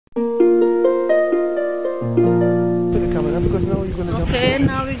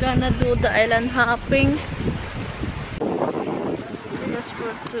gonna do the island hopping. Just for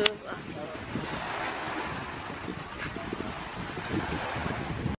two of us.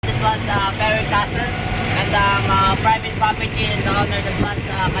 This one's Ferry Castle, and private property, and the owner that one's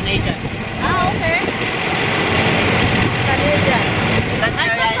Canadian. Ah, okay. Canadian. That I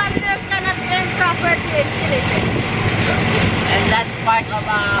area thought foreigners cannot earn property in Philippines. and that's part of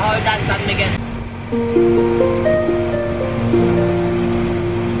Hordan San Miguel.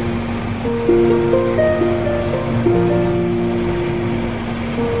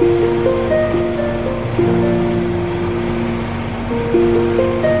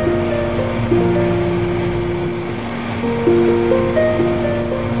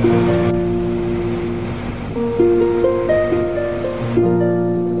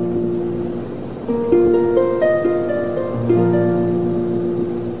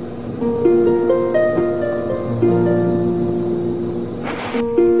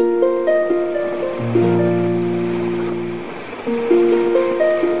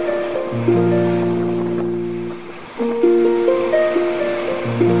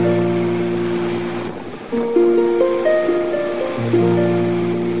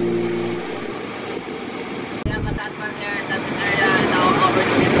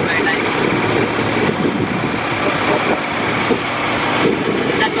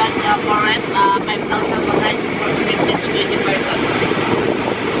 For rent, 5,000 per night for 15 to 20 persons.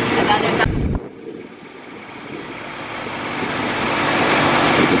 And other side.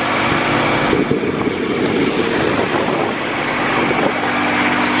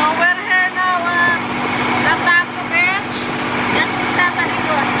 So we're here now at Latago Beach. Yan punta sa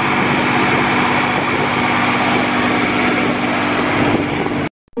likod.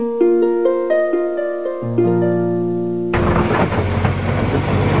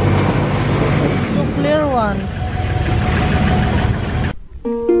 So clear one.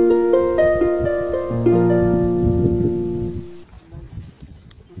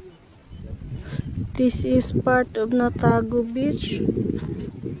 This is part of Latago Beach.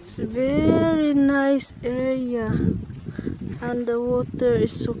 It's very nice area, and the water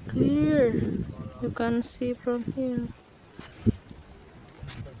is so clear. You can see from here.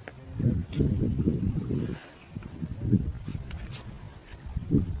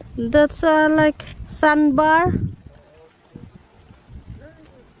 That's like sandbar.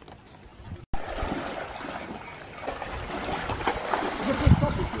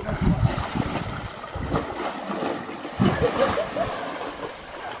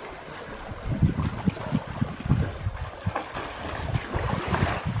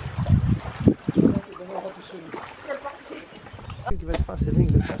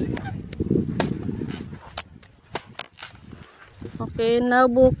 Okay, now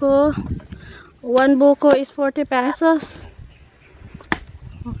buko. One buko is 40 pesos.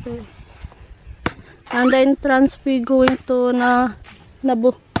 Okay. And the entrance fee going to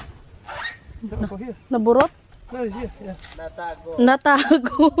Naburot? No, it's here, yeah.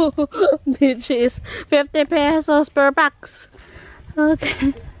 Latago Beach is 50 pesos per pax.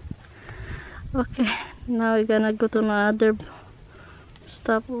 Okay. Okay. Now we're gonna go to another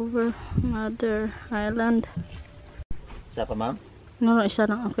stopover, another island. Isa pa, ma'am? No, isa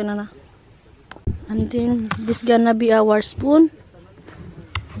lang. Okay na na. And then, this gonna be our spoon.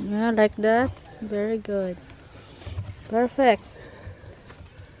 Yeah, like that. Very good. Perfect.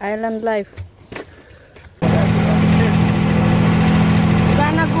 Island life.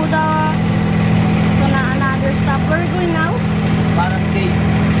 Gonna go to another stop. Where are we going now? Baras Cave.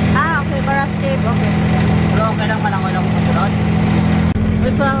 Ah, okay. Baras Cave. Okay. Pero okay lang malangoy lang mo kasunod.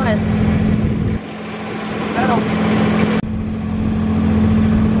 Wait for a while. Pero,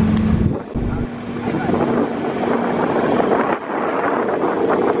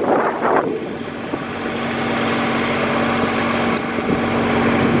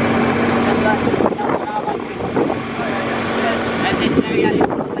 and this area is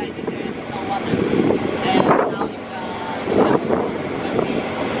outside, this area is no water. And now it's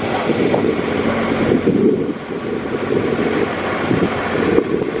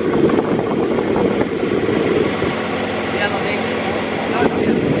yeah, okay.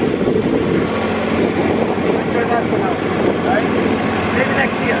 Maybe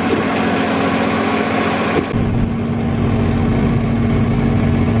next year.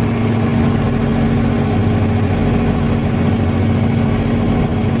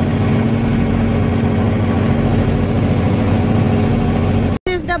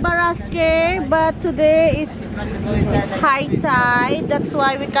 But today is high tide, that's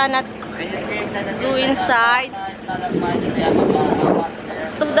why we cannot go inside.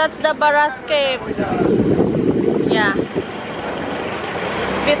 So that's the Baras Cave. Yeah,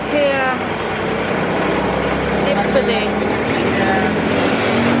 it's bit here deep today.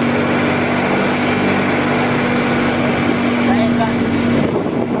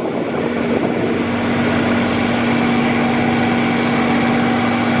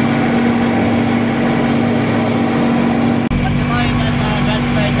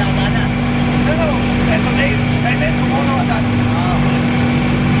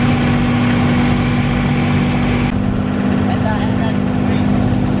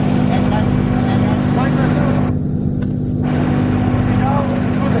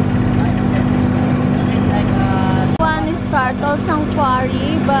 Turtle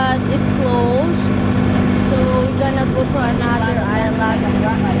sanctuary, but it's closed, so we're gonna go to another island.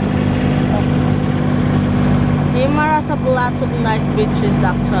 Guimaras have lots of nice beaches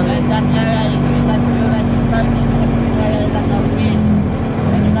actually.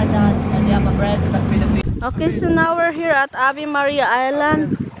 Okay, so now we're here at Ave Maria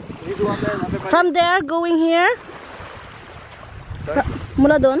Island. From there, going here.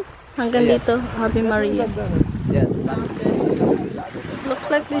 Mula doon hanggang dito, Ave Maria. Yes. Looks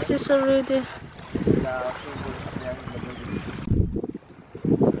like this is already.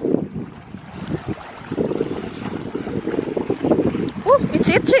 Oh, it's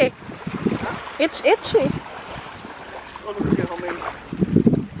itchy. It's itchy.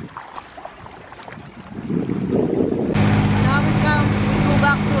 Now we go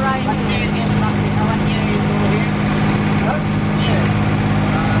back to Ryan.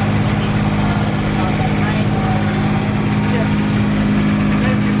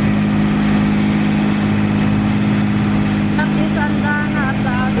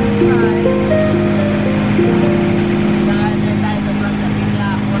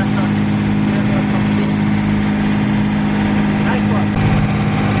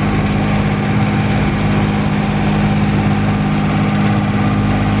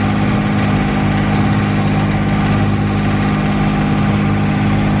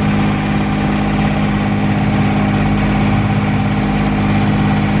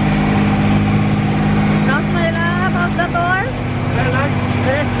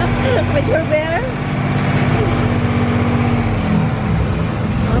 With your bear.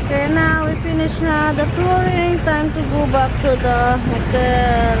 Okay, now we finish the touring. Time to go back to the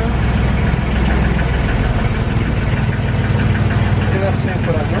hotel.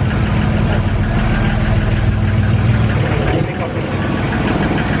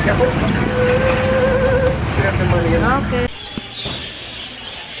 Okay.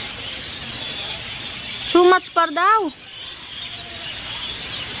 Too much par daw.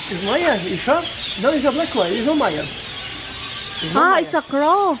 It's Maya, you sure? No, it's a black one. It's not Maya. It's a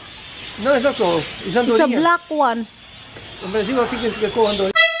crow. No, it's not crow. It's It's a black one. Hombre, sí, no, sí que cojan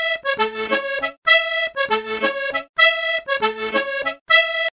dos.